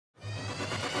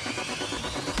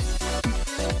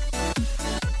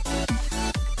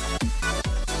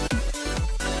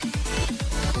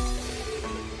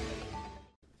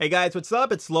Hey guys, what's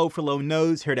up? It's Lo for Lo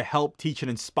Knows, here to help, teach,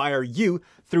 and inspire you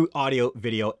through audio,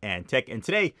 video, and tech. And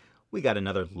today, we got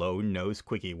another Lo Knows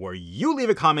Quickie, where you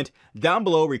leave a comment down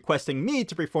below requesting me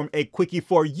to perform a quickie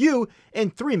for you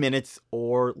in 3 minutes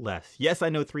or less. Yes, I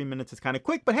know 3 minutes is kind of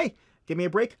quick, but hey, give me a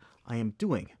break. I am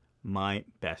doing my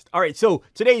best. All right, so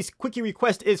today's quickie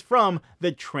request is from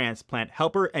the Transplant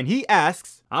Helper, and he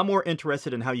asks, I'm more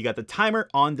interested in how you got the timer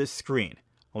on the screen.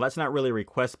 Well, that's not really a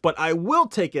request, but I will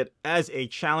take it as a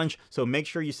challenge, so make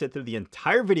sure you sit through the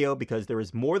entire video because there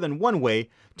is more than one way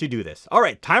to do this. All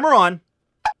right, timer on.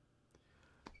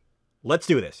 Let's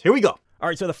do this. Here we go. All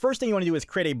right, so the first thing you want to do is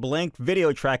create a blank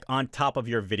video track on top of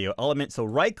your video element. So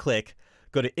right-click,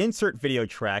 go to Insert Video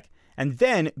Track, and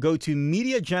then go to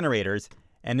Media Generators,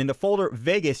 and in the folder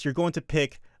Vegas, you're going to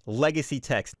pick Legacy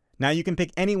Text. Now you can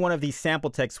pick any one of these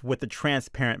sample texts with the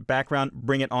transparent background,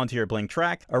 bring it onto your blank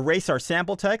track, erase our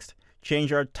sample text,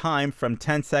 change our time from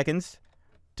 10 seconds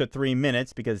to 3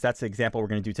 minutes, because that's the example we're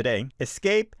going to do today,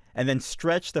 escape, and then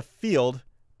stretch the field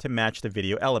to match the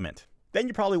video element. Then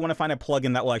you probably want to find a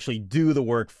plugin that will actually do the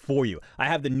work for you. I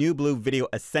have the New Blue Video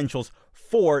Essentials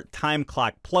 4 Time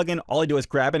Clock plugin. All I do is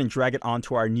grab it and drag it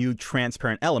onto our new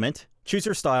transparent element. Choose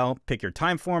your style, pick your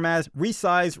time form as,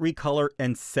 resize, recolor,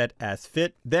 and set as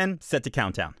fit, then set to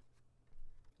countdown.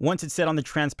 Once it's set on the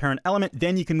transparent element,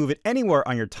 then you can move it anywhere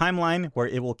on your timeline where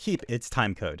it will keep its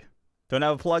timecode. Don't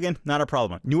have a plugin? Not a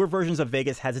problem. Newer versions of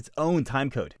Vegas has its own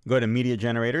timecode. Go to Media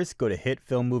Generators, go to Hit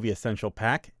Film Movie Essential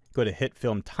Pack, go to Hit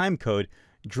Film Timecode,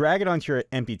 drag it onto your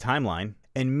empty timeline,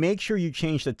 and make sure you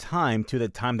change the time to the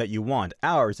time that you want.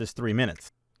 Ours is 3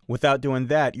 minutes. Without doing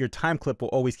that, your time clip will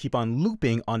always keep on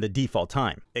looping on the default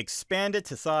time. Expand it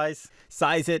to size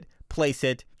it, place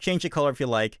it, change the color if you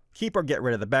like, keep or get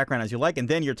rid of the background as you like, and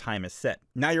then your time is set.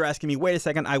 Now you're asking me, wait a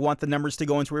second, I want the numbers to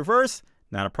go into reverse?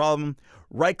 Not a problem.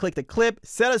 Right-click the clip,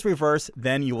 set as reverse,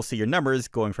 then you will see your numbers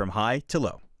going from high to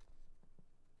low.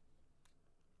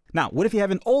 Now, what if you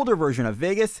have an older version of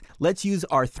Vegas? Let's use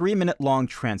our 3-minute long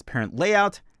transparent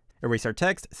layout. Erase our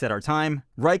text, set our time,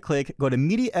 right-click, go to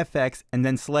Media FX, and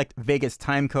then select Vegas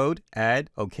Timecode,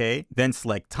 add, OK, then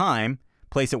select time,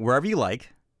 place it wherever you like.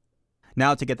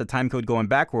 Now to get the timecode going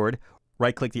backward,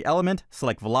 right-click the element,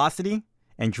 select Velocity,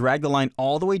 and drag the line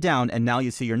all the way down, and now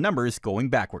you see your numbers going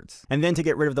backwards. And then to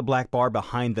get rid of the black bar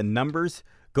behind the numbers,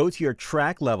 go to your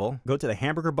track level, go to the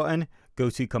hamburger button, go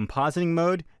to compositing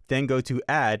mode, then go to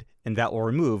add, and that will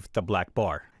remove the black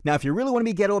bar. Now, if you really want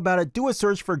to be ghetto about it, do a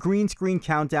search for green screen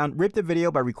countdown, rip the video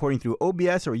by recording through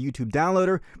OBS or a YouTube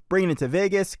downloader, bring it into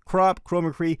Vegas, crop,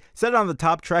 chroma key, set it on the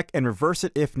top track, and reverse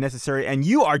it if necessary, and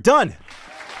you are done.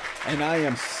 And I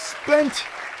am spent.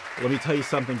 Let me tell you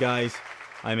something, guys.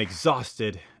 I'm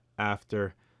exhausted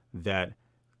after that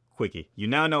quickie. You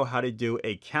now know how to do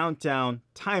a countdown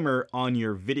timer on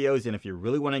your videos, and if you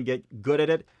really want to get good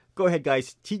at it, go ahead,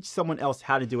 guys, teach someone else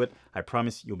how to do it. I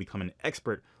promise you'll become an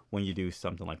expert when you do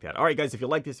something like that. All right, guys, if you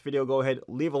like this video, go ahead,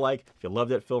 leave a like. If you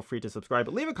loved it, feel free to subscribe.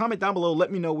 But leave a comment down below.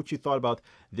 Let me know what you thought about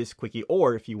this quickie,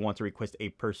 or if you want to request a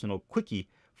personal quickie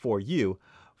for you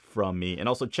from me. And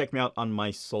also check me out on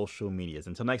my social medias.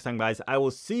 Until next time, guys, I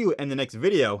will see you in the next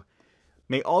video.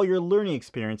 May all your learning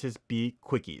experiences be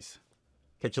quickies.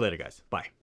 Catch you later, guys. Bye.